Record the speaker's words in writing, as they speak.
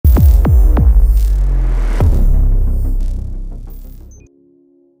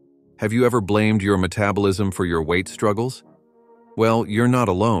Have you ever blamed your metabolism for your weight struggles? Well, you're not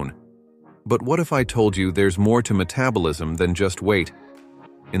alone. But what if I told you there's more to metabolism than just weight?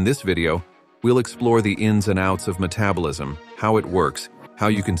 In this video, we'll explore the ins and outs of metabolism, how it works, how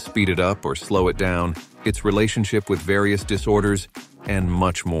you can speed it up or slow it down, its relationship with various disorders, and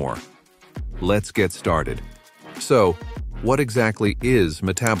much more. Let's get started. So, what exactly is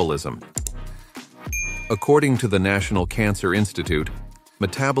metabolism? According to the National Cancer Institute,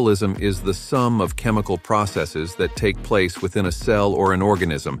 metabolism is the sum of chemical processes that take place within a cell or an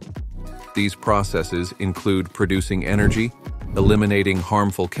organism. These processes include producing energy, eliminating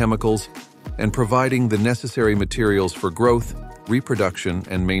harmful chemicals, and providing the necessary materials for growth, reproduction,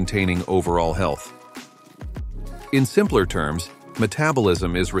 and maintaining overall health. In simpler terms,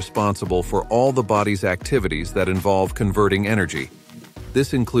 metabolism is responsible for all the body's activities that involve converting energy.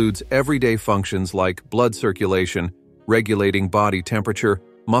 This includes everyday functions like blood circulation, regulating body temperature,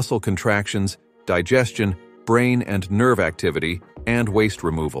 muscle contractions, digestion, brain and nerve activity, and waste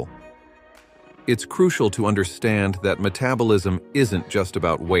removal. It's crucial to understand that metabolism isn't just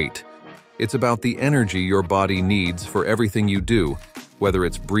about weight. It's about the energy your body needs for everything you do, whether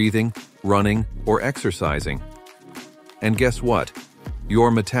it's breathing, running, or exercising. And guess what?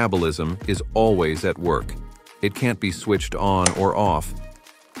 Your metabolism is always at work. It can't be switched on or off.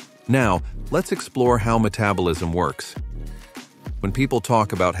 Now, let's explore how metabolism works. When people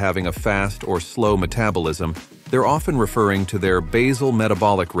talk about having a fast or slow metabolism, they're often referring to their basal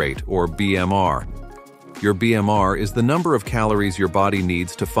metabolic rate, or BMR. Your BMR is the number of calories your body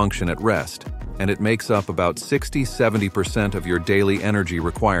needs to function at rest, and it makes up about 60–70% of your daily energy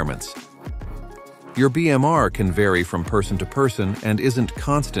requirements. Your BMR can vary from person to person and isn't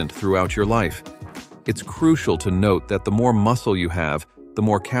constant throughout your life. It's crucial to note that the more muscle you have, the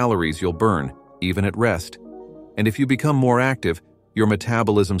more calories you'll burn, even at rest. And if you become more active, your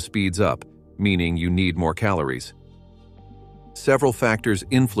metabolism speeds up, meaning you need more calories. Several factors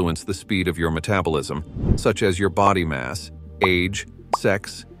influence the speed of your metabolism, such as your body mass, age,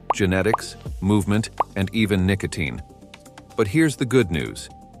 sex, genetics, movement, and even nicotine. But here's the good news.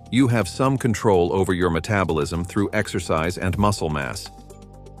 You have some control over your metabolism through exercise and muscle mass.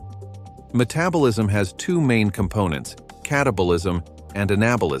 Metabolism has two main components, catabolism and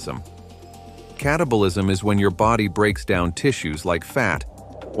anabolism. Catabolism is when your body breaks down tissues like fat,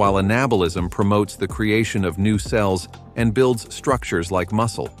 while anabolism promotes the creation of new cells and builds structures like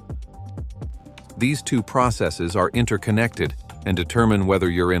muscle. These two processes are interconnected and determine whether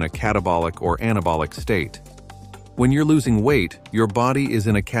you're in a catabolic or anabolic state. When you're losing weight, your body is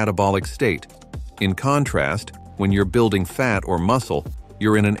in a catabolic state. In contrast, when you're building fat or muscle,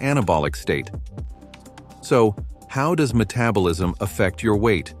 you're in an anabolic state. So, how does metabolism affect your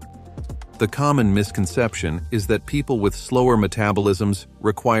weight? The common misconception is that people with slower metabolisms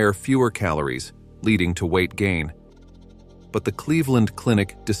require fewer calories, leading to weight gain. But the Cleveland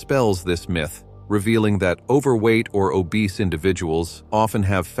Clinic dispels this myth, revealing that overweight or obese individuals often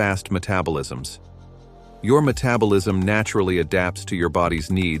have fast metabolisms. Your metabolism naturally adapts to your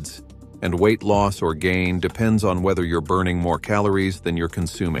body's needs, and weight loss or gain depends on whether you're burning more calories than you're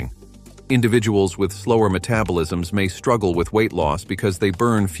consuming. Individuals with slower metabolisms may struggle with weight loss because they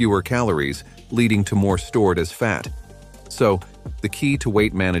burn fewer calories, leading to more stored as fat. So, the key to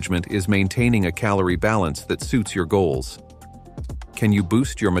weight management is maintaining a calorie balance that suits your goals. Can you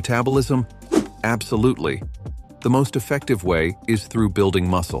boost your metabolism? Absolutely. The most effective way is through building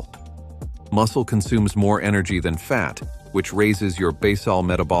muscle. Muscle consumes more energy than fat, which raises your basal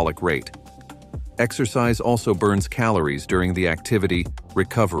metabolic rate. Exercise also burns calories during the activity,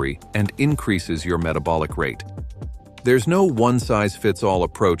 recovery, and increases your metabolic rate. There's no one-size-fits-all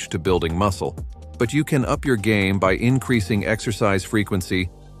approach to building muscle, but you can up your game by increasing exercise frequency,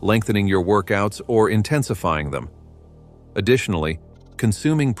 lengthening your workouts, or intensifying them. Additionally,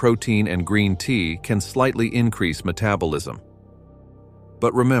 consuming protein and green tea can slightly increase metabolism.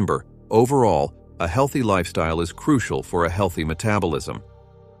 But remember, overall, a healthy lifestyle is crucial for a healthy metabolism.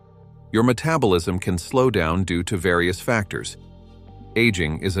 Your metabolism can slow down due to various factors.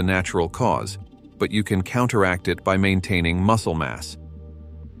 Aging is a natural cause, but you can counteract it by maintaining muscle mass.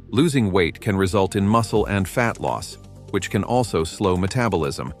 Losing weight can result in muscle and fat loss, which can also slow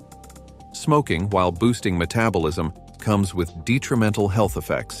metabolism. Smoking, while boosting metabolism, comes with detrimental health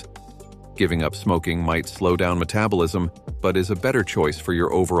effects. Giving up smoking might slow down metabolism, but is a better choice for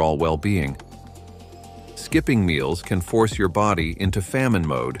your overall well-being. Skipping meals can force your body into famine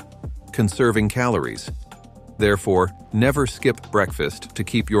mode, conserving calories. Therefore, never skip breakfast to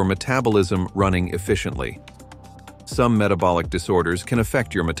keep your metabolism running efficiently. Some metabolic disorders can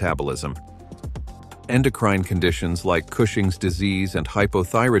affect your metabolism. endocrine conditions like Cushing's disease and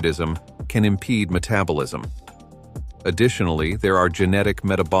hypothyroidism can impede metabolism. Additionally, there are genetic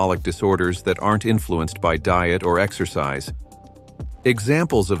metabolic disorders that aren't influenced by diet or exercise.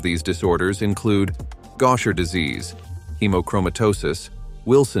 Examples of these disorders include Gaucher disease, hemochromatosis,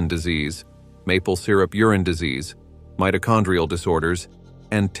 Wilson disease, maple syrup urine disease, mitochondrial disorders,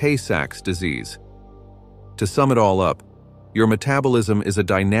 and Tay-Sachs disease. To sum it all up, your metabolism is a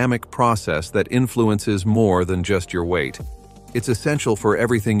dynamic process that influences more than just your weight. It's essential for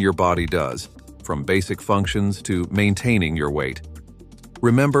everything your body does, from basic functions to maintaining your weight.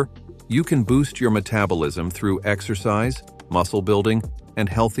 Remember, you can boost your metabolism through exercise, muscle building, and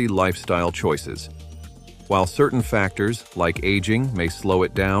healthy lifestyle choices. While certain factors, like aging, may slow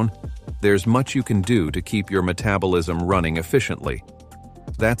it down, there's much you can do to keep your metabolism running efficiently.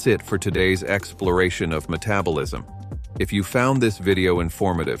 That's it for today's exploration of metabolism. If you found this video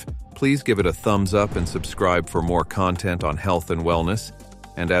informative, please give it a thumbs up and subscribe for more content on health and wellness.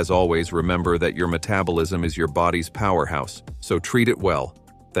 And as always, remember that your metabolism is your body's powerhouse, so treat it well.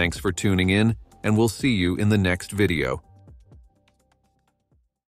 Thanks for tuning in, and we'll see you in the next video.